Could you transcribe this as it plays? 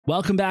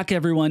Welcome back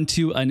everyone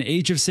to an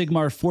Age of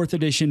Sigmar 4th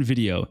edition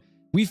video.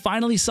 We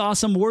finally saw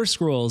some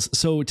Warscrolls,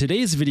 so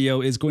today's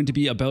video is going to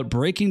be about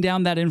breaking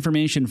down that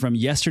information from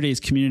yesterday's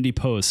community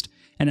post.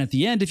 And at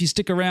the end, if you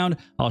stick around,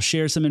 I'll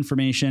share some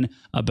information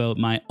about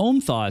my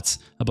own thoughts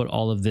about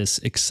all of this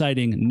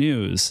exciting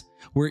news.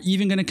 We're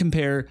even going to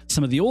compare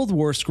some of the old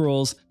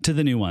Warscrolls to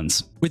the new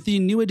ones. With the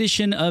new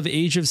edition of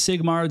Age of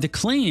Sigmar, the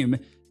claim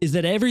is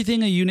that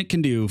everything a unit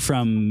can do,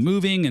 from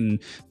moving and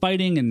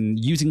fighting and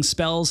using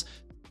spells,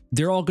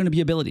 they're all going to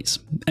be abilities.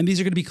 And these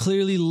are going to be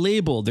clearly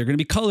labeled. They're going to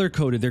be color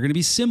coded. They're going to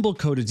be symbol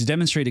coded to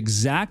demonstrate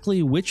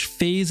exactly which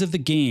phase of the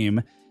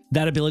game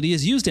that ability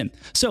is used in.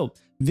 So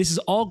this is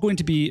all going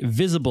to be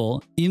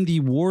visible in the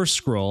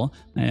Warscroll,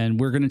 and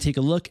we're going to take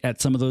a look at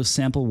some of those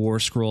sample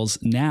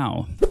Warscrolls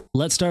now.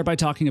 Let's start by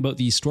talking about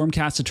the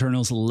Stormcast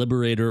Eternals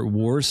Liberator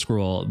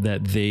Warscroll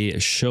that they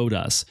showed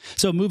us.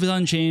 So move is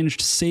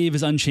unchanged, save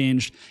is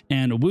unchanged,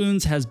 and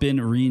wounds has been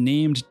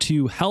renamed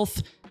to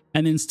health.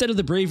 And instead of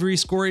the bravery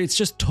score, it's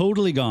just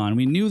totally gone.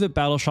 We knew that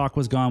battle shock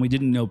was gone. We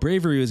didn't know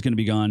bravery was going to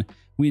be gone.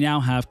 We now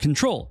have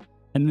control.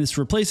 And this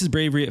replaces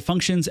bravery. It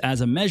functions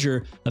as a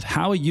measure of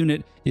how a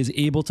unit is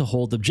able to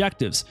hold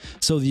objectives.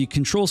 So the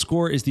control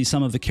score is the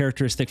sum of the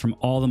characteristic from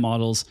all the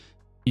models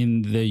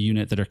in the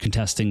unit that are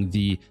contesting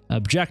the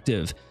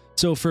objective.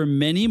 So for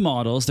many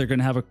models, they're going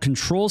to have a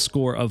control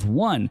score of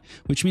 1,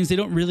 which means they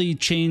don't really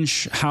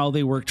change how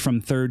they worked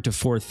from 3rd to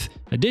 4th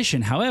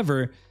edition.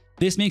 However,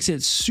 this makes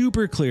it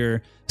super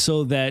clear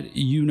so that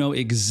you know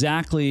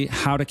exactly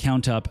how to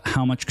count up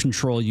how much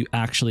control you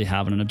actually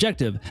have on an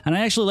objective. And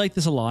I actually like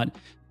this a lot.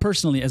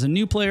 Personally, as a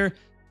new player,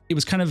 it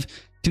was kind of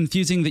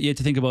confusing that you had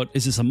to think about,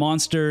 is this a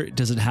monster?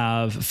 Does it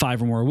have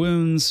 5 or more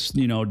wounds?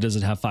 You know, does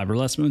it have 5 or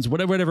less wounds?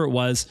 Whatever it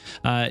was.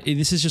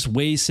 This is just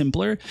way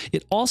simpler.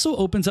 It also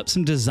opens up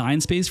some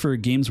design space for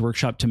Games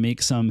Workshop to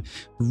make some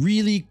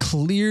really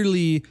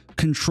clearly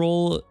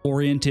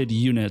control-oriented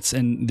units.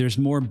 And there's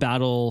more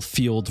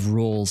battlefield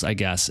rules, I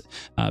guess,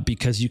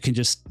 because you can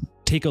just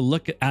take a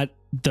look at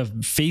the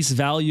face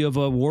value of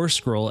a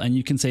Warscroll and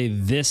you can say,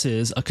 this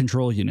is a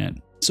control unit.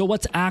 So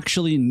what's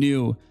actually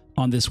new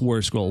on this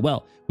Warscroll?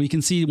 Well, we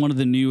can see one of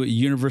the new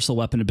universal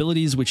weapon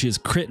abilities, which is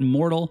crit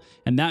mortal,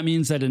 and that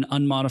means that an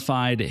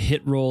unmodified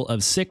hit roll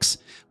of 6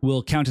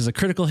 will count as a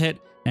critical hit,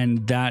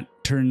 and that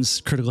turns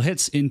critical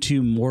hits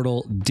into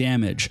mortal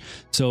damage.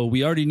 So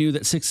we already knew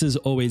that 6s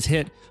always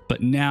hit,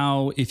 but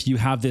now if you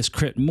have this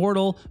crit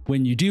mortal,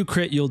 when you do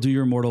crit, you'll do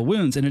your mortal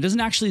wounds, and it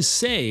doesn't actually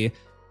say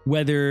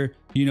whether,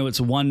 you know, it's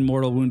 1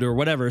 mortal wound or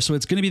whatever. So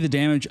it's going to be the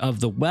damage of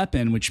the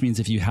weapon, which means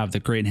if you have the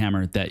Great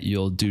Hammer that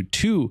you'll do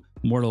 2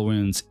 mortal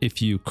wounds if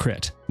you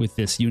crit with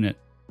this unit.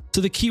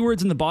 So the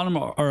keywords in the bottom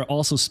are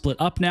also split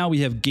up now.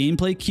 We have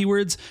gameplay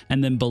keywords,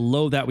 and then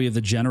below that we have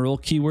the general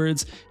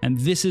keywords. And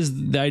this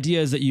is the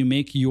idea, is that you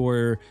make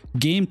your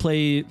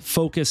gameplay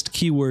focused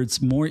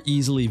keywords more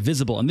easily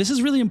visible. And this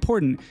is really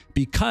important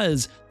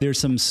because there's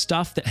some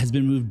stuff that has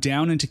been moved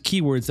down into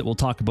keywords that we'll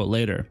talk about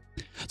later.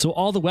 So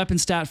all the weapon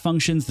stat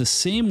functions the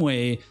same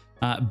way,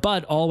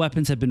 but all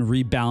weapons have been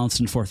rebalanced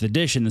in 4th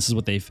edition. This is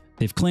what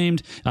they've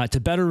claimed to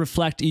better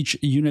reflect each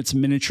unit's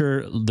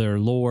miniature, their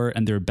lore,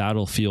 and their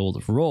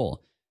battlefield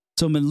role.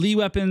 So melee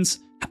weapons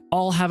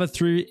all have a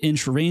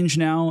 3-inch range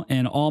now,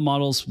 and all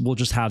models will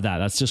just have that.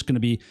 That's just going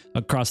to be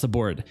across the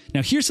board.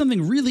 Now, here's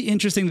something really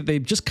interesting that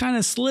they've just kind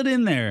of slid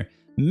in there.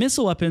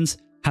 Missile weapons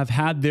have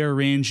had their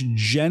range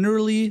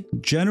generally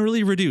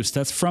reduced.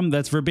 That's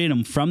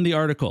verbatim from the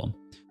article.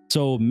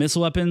 So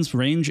missile weapons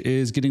range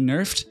is getting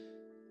nerfed.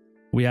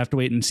 We have to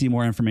wait and see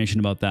more information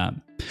about that.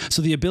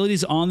 So the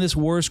abilities on this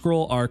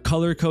Warscroll are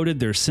color-coded,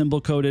 they're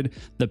symbol-coded.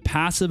 The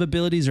passive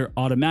abilities are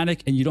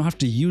automatic, and you don't have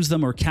to use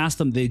them or cast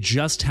them. They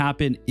just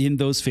happen in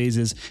those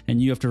phases,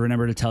 and you have to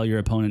remember to tell your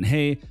opponent,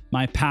 hey,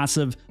 my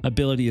passive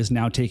ability is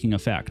now taking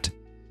effect.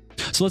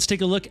 So let's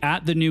take a look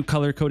at the new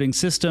color coding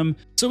system.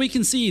 So we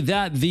can see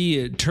that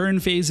the turn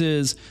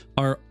phases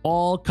are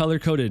all color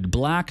coded.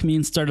 Black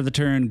means start of the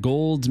turn,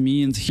 gold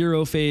means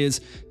hero phase,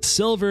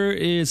 silver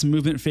is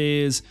movement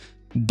phase,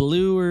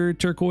 blue or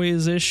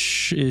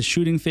turquoise-ish is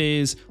shooting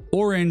phase,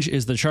 orange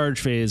is the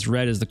charge phase,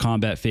 red is the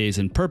combat phase,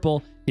 and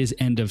purple is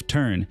end of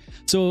turn.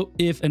 So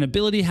if an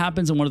ability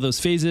happens in one of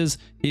those phases,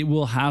 it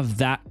will have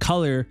that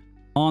color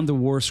on the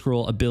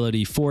Warscroll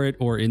ability for it,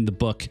 or in the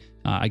book,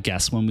 I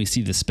guess, when we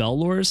see the spell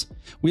lores.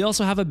 We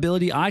also have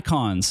ability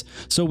icons.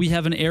 So we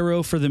have an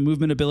arrow for the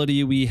movement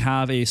ability, we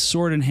have a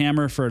sword and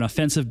hammer for an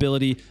offensive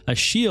ability, a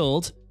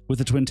shield with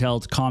a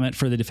twin-tailed comet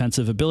for the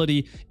defensive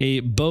ability, a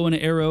bow and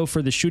arrow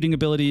for the shooting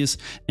abilities,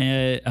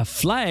 a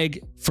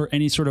flag for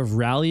any sort of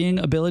rallying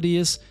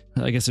abilities.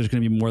 I guess there's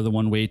going to be more than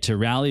one way to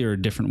rally, or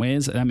different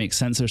ways. That makes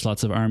sense. There's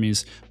lots of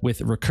armies with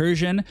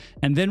recursion.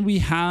 And then we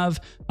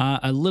have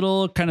a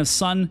little kind of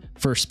sun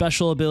for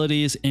special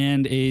abilities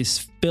and a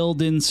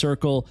filled in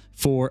circle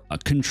for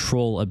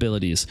control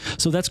abilities.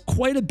 So that's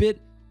quite a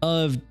bit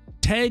of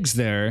tags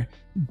there.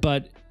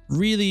 But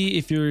really,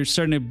 if you're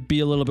starting to be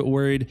a little bit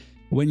worried,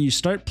 when you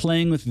start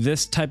playing with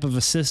this type of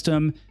a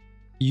system,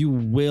 you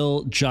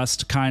will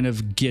just kind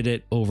of get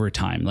it over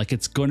time. Like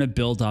it's going to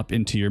build up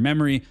into your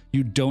memory.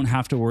 You don't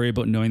have to worry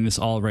about knowing this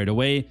all right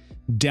away.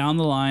 Down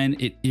the line,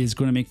 it is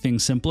going to make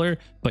things simpler,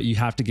 but you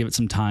have to give it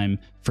some time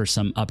for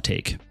some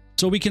uptake.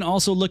 So we can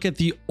also look at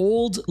the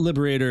old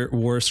Liberator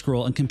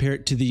Warscroll and compare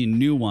it to the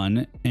new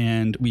one.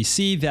 And we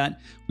see that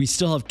we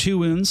still have 2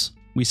 wounds.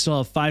 We still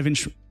have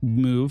 5-inch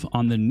move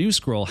on the new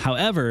scroll.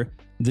 However,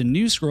 the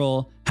new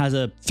scroll has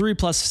a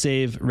 3+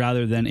 save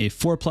rather than a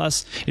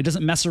 4+. It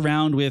doesn't mess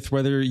around with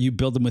whether you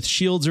build them with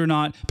shields or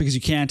not, because you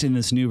can't in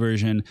this new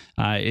version.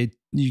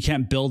 You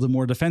can't build a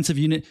more defensive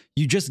unit.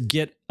 You just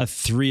get a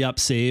 3+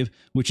 save,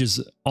 which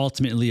is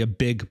ultimately a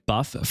big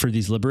buff for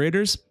these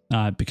Liberators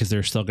because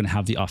they're still going to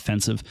have the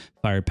offensive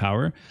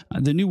firepower.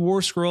 The new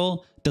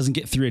Warscroll doesn't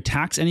get 3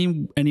 attacks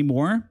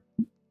anymore,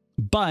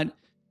 but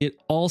it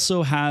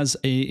also has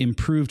a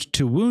improved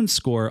to wound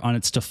score on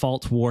its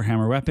default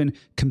Warhammer weapon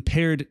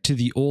compared to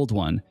the old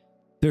one.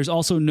 There's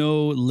also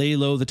no lay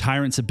low the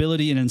tyrant's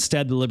ability, and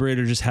instead the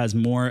Liberator just has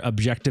more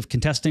objective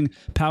contesting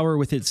power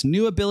with its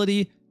new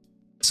ability.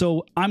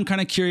 So I'm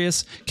kind of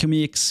curious, can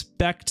we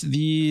expect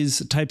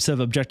these types of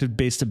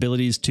objective-based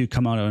abilities to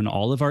come out on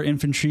all of our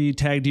infantry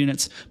tagged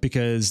units?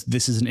 Because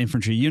this is an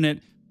infantry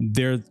unit.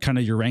 They're kind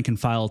of your rank and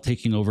file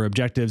taking over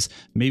objectives.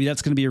 Maybe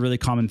that's going to be a really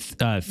common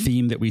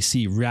theme that we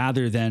see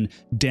rather than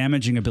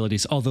damaging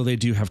abilities, although they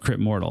do have crit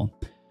mortal.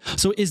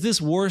 So is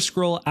this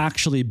Warscroll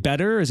actually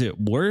better? Is it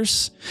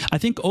worse? I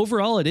think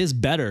overall it is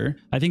better.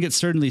 I think it's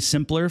certainly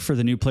simpler for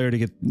the new player to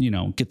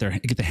get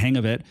the hang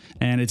of it,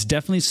 and it's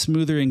definitely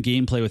smoother in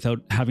gameplay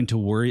without having to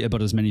worry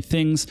about as many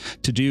things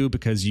to do,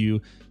 because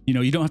you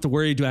don't have to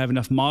worry, do I have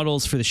enough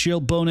models for the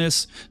shield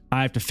bonus?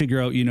 I have to figure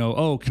out,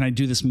 oh, can I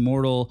do this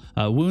mortal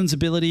wounds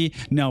ability?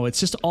 No, it's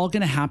just all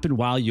going to happen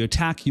while you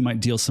attack. You might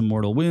deal some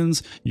mortal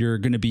wounds. You're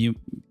going to be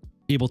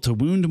able to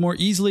wound more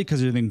easily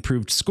because of the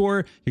improved score.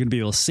 You're going to be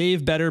able to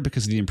save better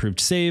because of the improved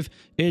save.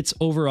 It's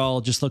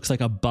overall just looks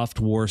like a buffed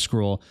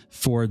Warscroll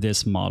for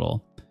this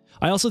model.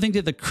 I also think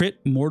that the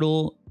crit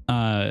mortal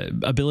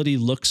ability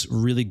looks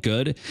really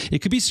good. It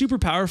could be super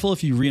powerful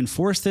if you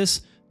reinforce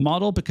this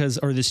model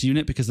or this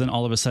unit, because then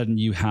all of a sudden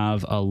you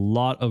have a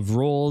lot of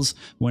rolls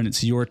when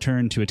it's your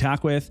turn to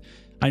attack with.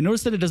 I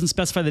noticed that it doesn't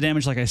specify the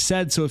damage, like I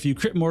said, so if you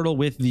crit mortal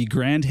with the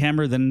Grand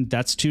Hammer, then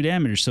that's 2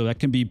 damage, so that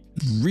can be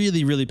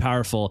really, really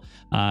powerful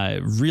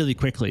really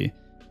quickly.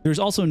 There's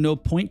also no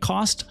point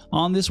cost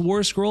on this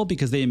Warscroll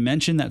because they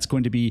mentioned that's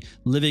going to be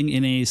living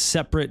in a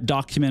separate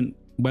document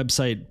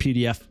website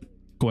PDF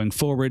going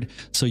forward,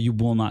 so you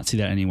will not see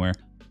that anywhere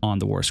on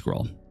the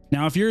Warscroll.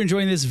 Now, if you're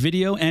enjoying this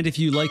video and if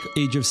you like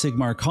Age of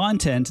Sigmar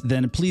content,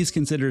 then please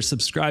consider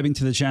subscribing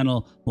to the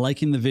channel,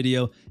 liking the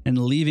video, and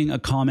leaving a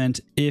comment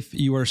if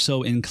you are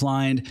so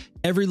inclined.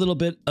 Every little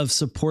bit of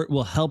support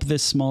will help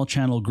this small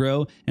channel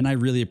grow, and I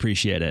really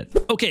appreciate it.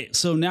 Okay,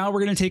 so now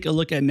we're going to take a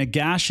look at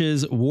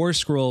Nagash's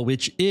Warscroll,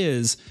 which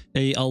is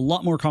a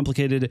lot more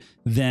complicated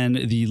than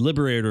the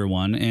Liberator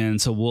one, and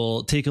so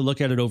we'll take a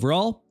look at it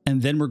overall,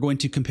 and then we're going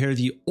to compare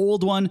the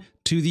old one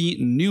to the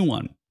new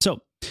one.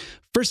 So,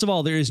 first of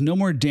all, there is no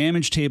more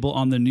damage table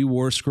on the new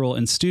Warscroll.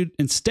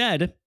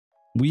 Instead,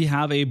 we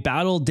have a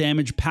battle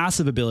damage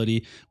passive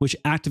ability, which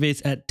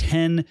activates at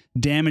 10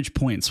 damage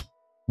points.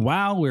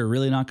 Wow, we're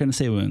really not going to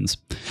say wounds.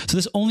 So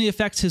this only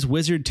affects his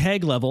wizard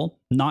tag level,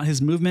 not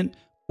his movement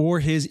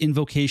or his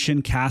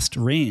invocation cast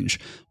range.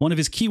 One of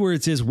his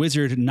keywords is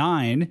wizard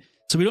 9,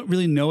 so we don't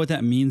really know what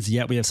that means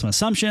yet. We have some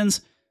assumptions.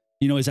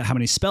 Is that how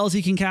many spells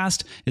he can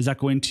cast? Is that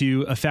going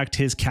to affect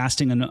his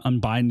casting and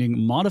unbinding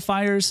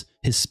modifiers,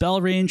 his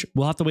spell range?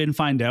 We'll have to wait and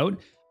find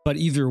out. But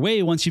either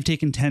way, once you've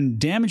taken 10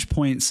 damage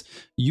points,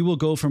 you will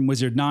go from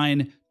Wizard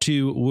 9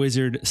 to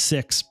Wizard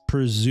 6,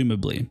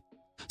 presumably.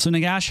 So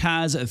Nagash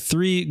has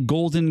 3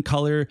 golden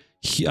color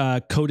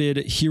coded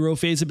hero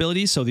phase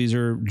abilities. So these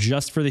are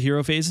just for the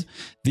hero phase.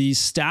 The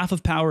Staff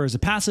of Power is a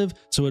passive,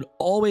 so it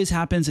always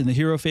happens in the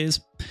hero phase.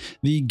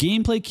 The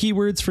gameplay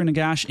keywords for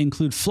Nagash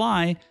include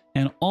fly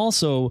and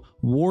also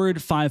ward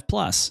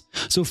 5+.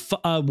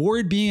 So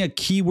ward being a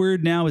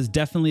keyword now is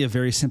definitely a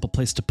very simple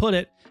place to put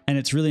it. And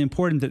it's really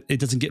important that it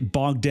doesn't get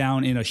bogged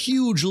down in a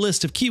huge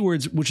list of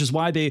keywords, which is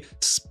why they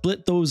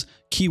split those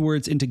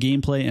keywords into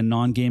gameplay and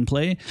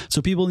non-gameplay.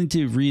 So people need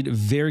to read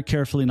very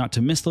carefully not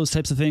to miss those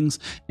types of things.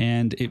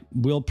 And it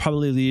will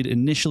probably lead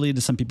initially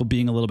to some people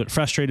being a little bit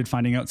frustrated,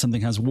 finding out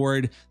something has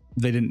ward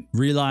they didn't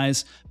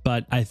realize.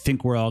 But I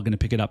think we're all going to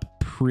pick it up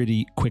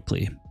pretty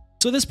quickly.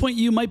 So at this point,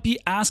 you might be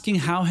asking,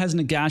 how has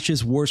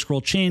Nagash's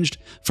Warscroll changed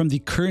from the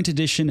current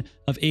edition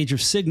of Age of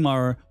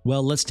Sigmar?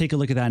 Well, let's take a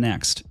look at that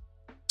next.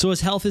 So his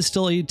health is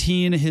still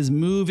 18, his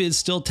move is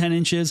still 10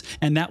 inches,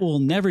 and that will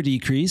never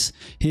decrease.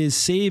 His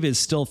save is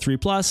still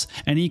 3+,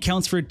 and he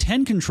counts for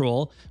 10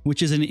 control,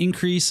 which is an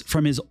increase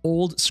from his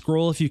old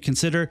scroll if you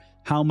consider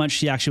how much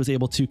he actually was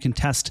able to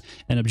contest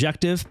an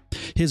objective.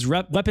 His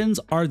weapons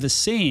are the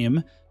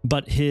same,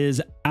 but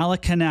his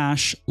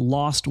Alakanash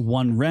lost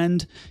 1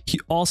 rend. He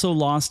also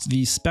lost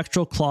the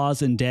Spectral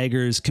Claws and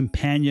Daggers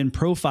companion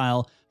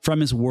profile from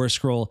his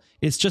Warscroll.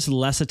 It's just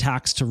less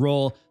attacks to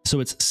roll, so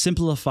it's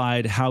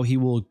simplified how he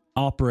will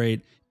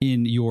operate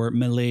in your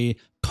melee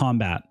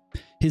combat.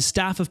 His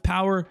Staff of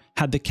Power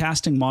had the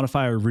casting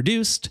modifier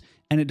reduced,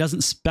 and it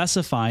doesn't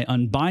specify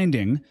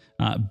unbinding,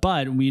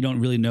 but we don't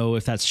really know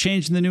if that's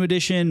changed in the new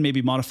edition.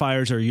 Maybe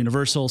modifiers are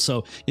universal,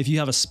 so if you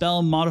have a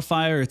spell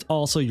modifier, it's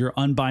also your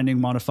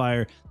unbinding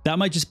modifier. That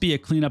might just be a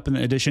cleanup in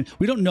the edition.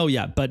 We don't know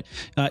yet, but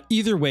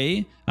either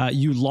way,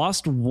 you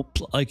lost,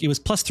 like it was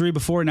 +3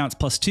 before, now it's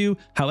 +2.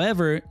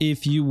 However,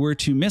 if you were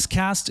to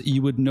miscast,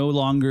 you would no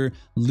longer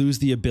lose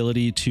the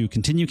ability to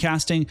continue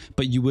casting,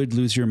 but you would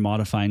lose your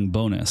modifying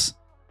bonus.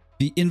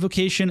 The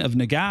Invocation of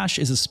Nagash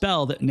is a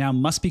spell that now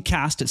must be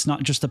cast. It's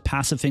not just a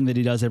passive thing that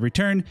he does every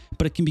turn,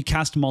 but it can be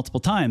cast multiple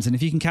times. And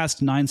if he can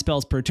cast 9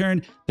 spells per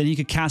turn, then he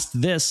could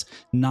cast this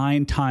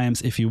 9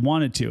 times if he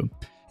wanted to.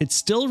 It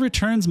still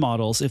returns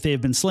models if they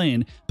have been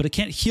slain, but it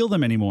can't heal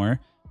them anymore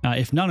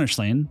if none are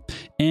slain.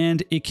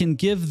 And it can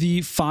give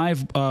the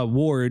 5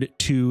 ward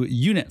to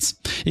units.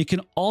 It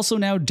can also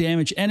now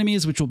damage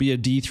enemies, which will be a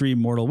D3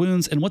 mortal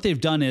wounds. And what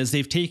they've done is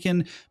they've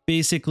taken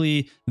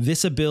basically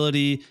this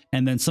ability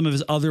and then some of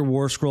his other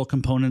Warscroll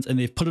components, and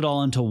they've put it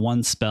all into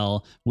one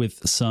spell with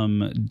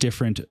some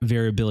different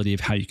variability of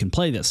how you can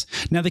play this.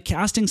 Now, the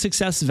casting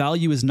success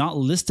value is not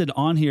listed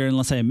on here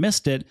unless I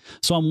missed it.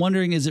 So I'm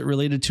wondering, is it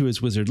related to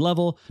his wizard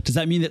level? Does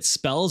that mean that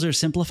spells are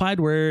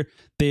simplified where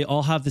they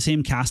all have the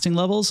same casting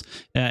levels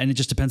and it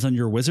just depends on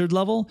your wizard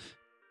level?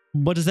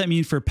 What does that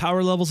mean for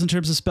power levels in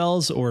terms of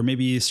spells? Or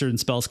maybe certain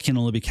spells can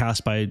only be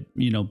cast by,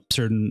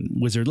 certain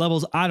wizard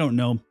levels. I don't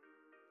know.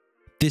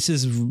 This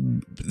is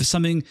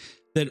something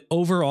that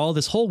overall,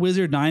 this whole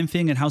Wizard 9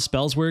 thing and how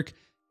spells work,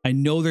 I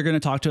know they're going to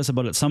talk to us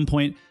about at some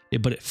point,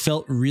 but it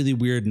felt really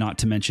weird not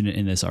to mention it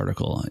in this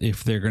article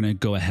if they're going to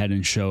go ahead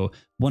and show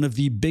one of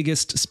the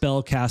biggest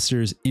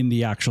spellcasters in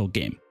the actual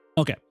game.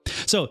 Okay,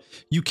 so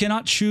you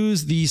cannot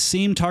choose the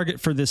same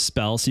target for this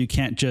spell, so you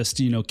can't just,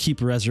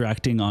 keep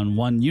resurrecting on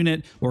one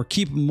unit or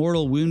keep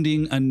mortal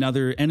wounding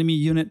another enemy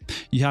unit.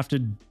 You have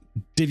to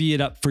divvy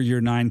it up for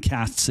your 9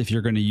 casts if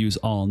you're going to use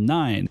all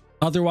 9.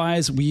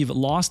 Otherwise, we've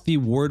lost the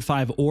Ward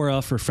 5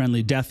 aura for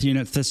friendly death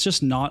units. That's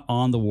just not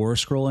on the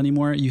Warscroll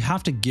anymore. You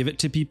have to give it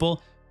to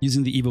people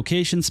using the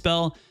evocation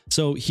spell.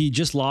 So he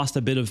just lost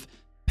a bit of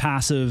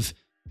passive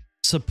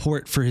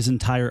support for his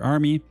entire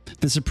army.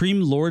 The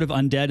Supreme Lord of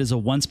Undead is a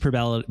once per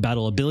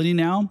battle ability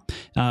now,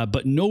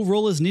 but no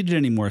roll is needed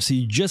anymore, so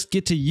you just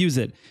get to use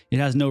it. It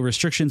has no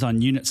restrictions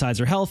on unit size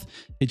or health.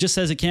 It just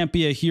says it can't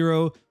be a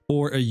hero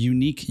or a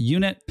unique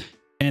unit,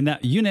 and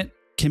that unit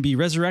can be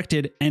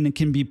resurrected and it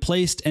can be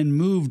placed and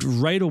moved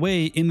right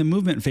away in the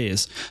movement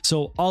phase.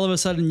 So all of a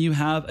sudden you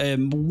have a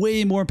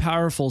way more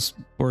powerful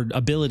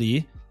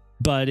ability,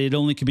 but it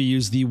only can be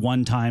used the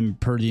one time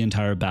per the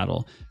entire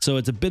battle. So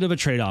it's a bit of a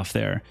trade-off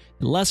there.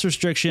 Less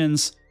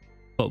restrictions,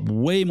 but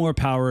way more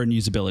power and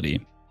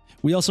usability.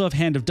 We also have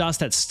Hand of Dust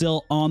that's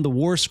still on the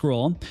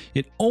Warscroll.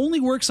 It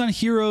only works on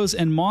heroes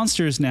and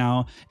monsters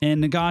now,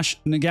 and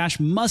Nagash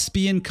must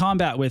be in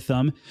combat with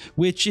them,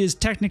 which is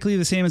technically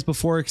the same as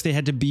before because they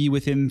had to be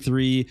within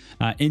 3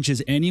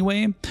 inches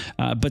anyway.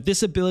 But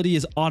this ability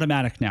is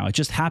automatic now. It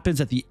just happens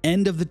at the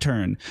end of the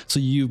turn. So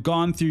you've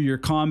gone through your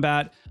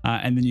combat,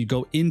 and then you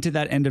go into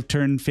that end of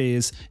turn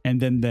phase, and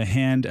then the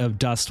Hand of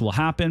Dust will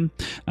happen.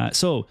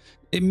 So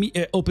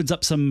it opens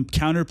up some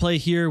counterplay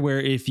here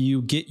where if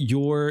you get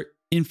your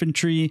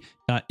infantry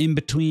in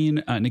between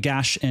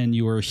Nagash and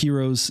your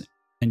heroes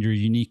and your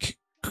unique,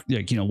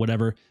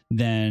 whatever,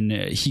 then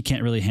he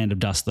can't really Hand of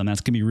Dust them.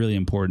 That's gonna be really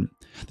important.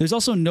 There's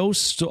also no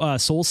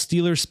Soul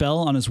Stealer spell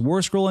on his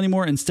Warscroll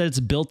anymore. Instead, it's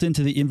built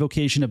into the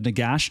Invocation of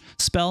Nagash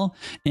spell.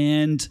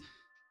 And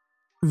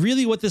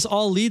really what this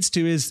all leads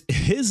to is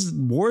his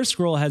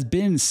Warscroll has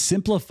been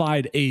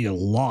simplified a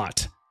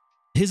lot.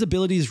 His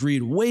abilities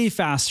read way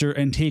faster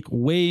and take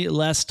way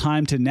less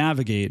time to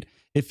navigate.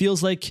 It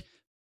feels like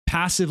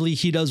passively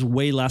he does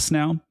way less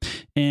now,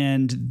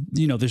 and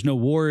there's no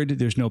ward,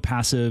 there's no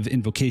passive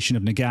Invocation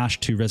of Nagash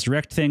to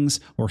resurrect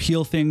things or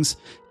heal things.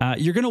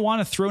 You're going to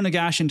want to throw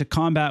Nagash into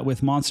combat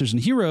with monsters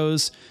and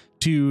heroes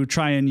to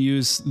try and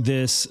use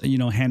this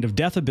Hand of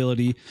Death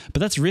ability, but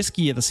that's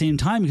risky at the same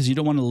time because you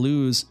don't want to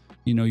lose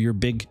your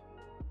big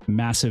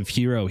massive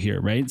hero here,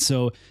 right?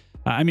 So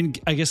I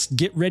guess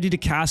get ready to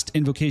cast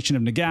Invocation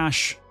of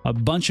Nagash a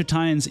bunch of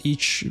times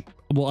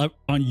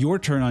on your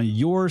turn, on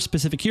your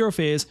specific hero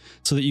phase,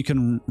 so that you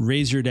can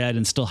raise your dead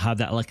and still have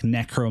that like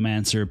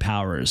necromancer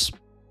powers.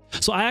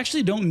 So I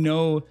actually don't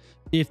know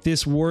if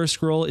this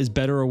Warscroll is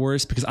better or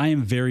worse because I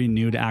am very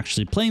new to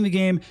actually playing the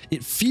game.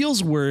 It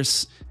feels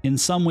worse in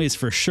some ways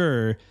for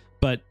sure,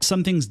 but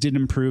some things did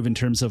improve in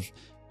terms of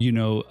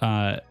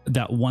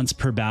that once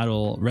per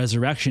battle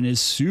resurrection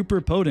is super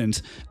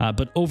potent,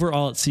 but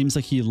overall it seems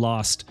like he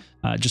lost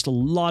just a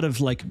lot of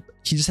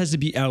he just has to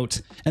be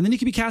out, and then you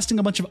can be casting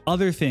a bunch of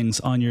other things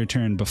on your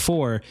turn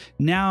before.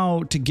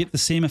 Now to get the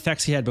same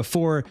effects he had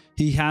before,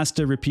 he has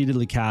to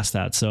repeatedly cast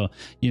that. So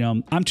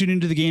I'm tuned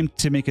into the game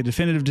to make a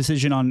definitive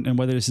decision on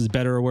whether this is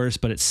better or worse,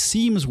 but it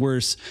seems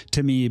worse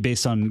to me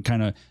based on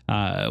kind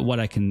of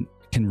what I can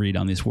can read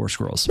on these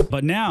Warscrolls.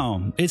 But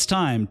now it's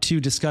time to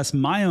discuss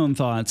my own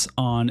thoughts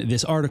on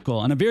this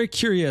article. And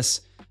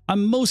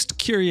I'm most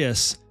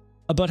curious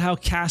about how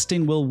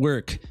casting will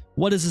work.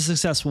 What is a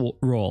successful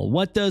roll?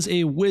 What does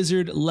a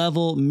wizard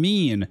level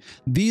mean?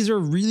 These are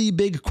really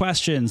big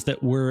questions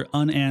that were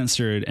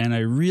unanswered, and I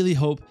really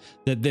hope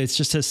that it's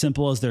just as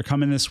simple as they're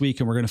coming this week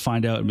and we're going to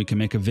find out and we can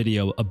make a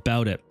video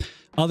about it.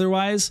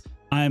 Otherwise,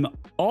 I'm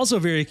also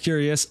very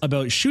curious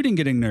about shooting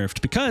getting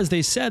nerfed, because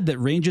they said that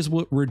ranges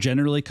were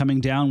generally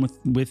coming down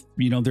with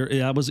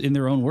that was in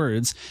their own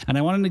words, and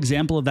I want an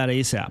example of that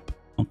ASAP,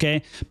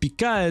 okay?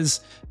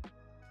 Because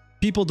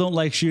people don't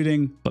like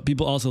shooting, but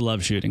people also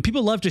love shooting.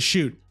 People love to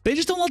shoot. They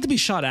just don't love to be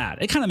shot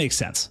at. It kind of makes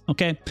sense,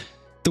 okay?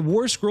 The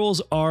Warscrolls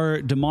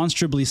are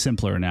demonstrably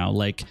simpler now.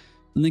 Like,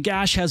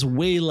 Nagash has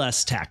way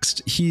less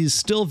text. He's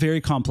still very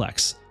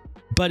complex,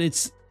 but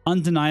it's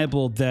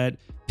undeniable that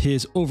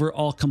his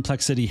overall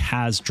complexity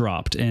has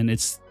dropped, and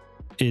it's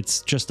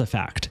just a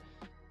fact.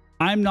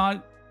 I'm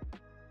not,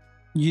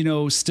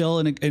 still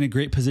in a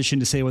great position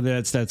to say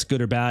whether that's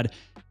good or bad.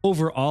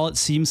 Overall, it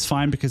seems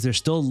fine, because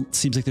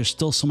seems like there's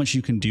still so much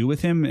you can do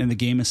with him, and the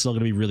game is still going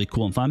to be really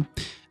cool and fun.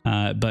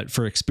 But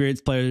for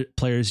experienced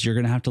players, you're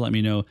going to have to let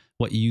me know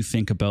what you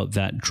think about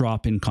that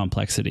drop in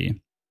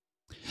complexity.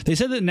 They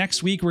said that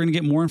next week we're going to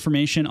get more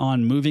information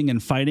on moving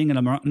and fighting, and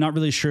I'm not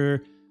really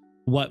sure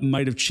what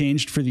might have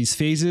changed for these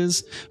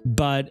phases,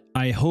 but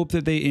I hope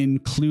that they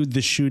include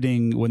the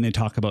shooting when they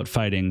talk about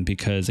fighting,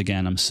 because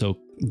again, I'm so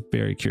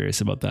very curious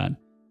about that.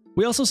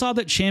 We also saw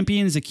that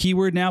champion is a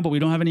keyword now, but we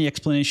don't have any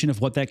explanation of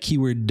what that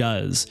keyword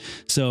does.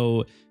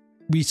 So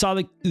we saw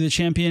that the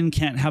champion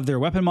can't have their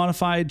weapon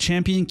modified.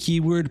 Champion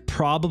keyword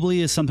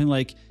probably is something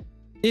like,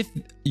 if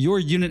your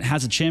unit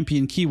has a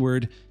champion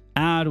keyword,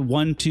 add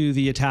 1 to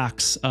the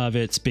attacks of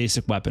its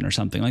basic weapon or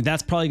something. Like,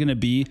 that's probably going to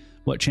be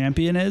what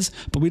champion is,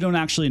 but we don't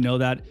actually know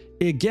that.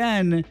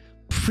 Again,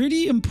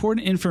 pretty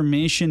important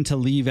information to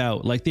leave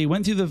out. Like, they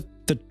went through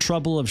the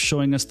trouble of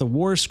showing us the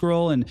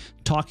Warscroll and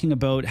talking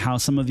about how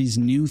some of these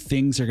new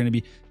things are going to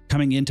be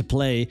coming into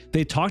play.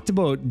 They talked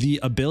about the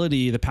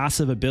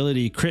passive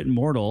ability crit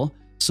mortal.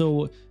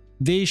 So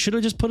they should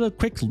have just put a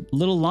quick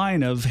little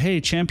line of, hey,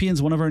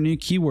 champion's one of our new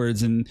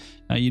keywords, and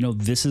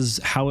this is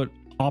how it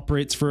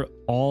operates for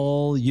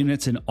all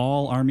units and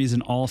all armies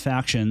and all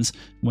factions.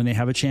 When they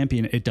have a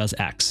champion, it does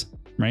X,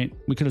 right?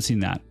 We could have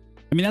seen that.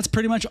 I mean, that's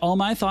pretty much all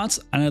my thoughts,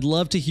 and I'd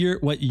love to hear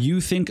what you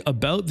think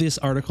about this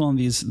article and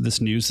this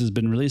news has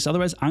been released.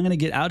 Otherwise, I'm going to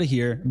get out of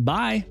here.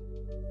 Bye.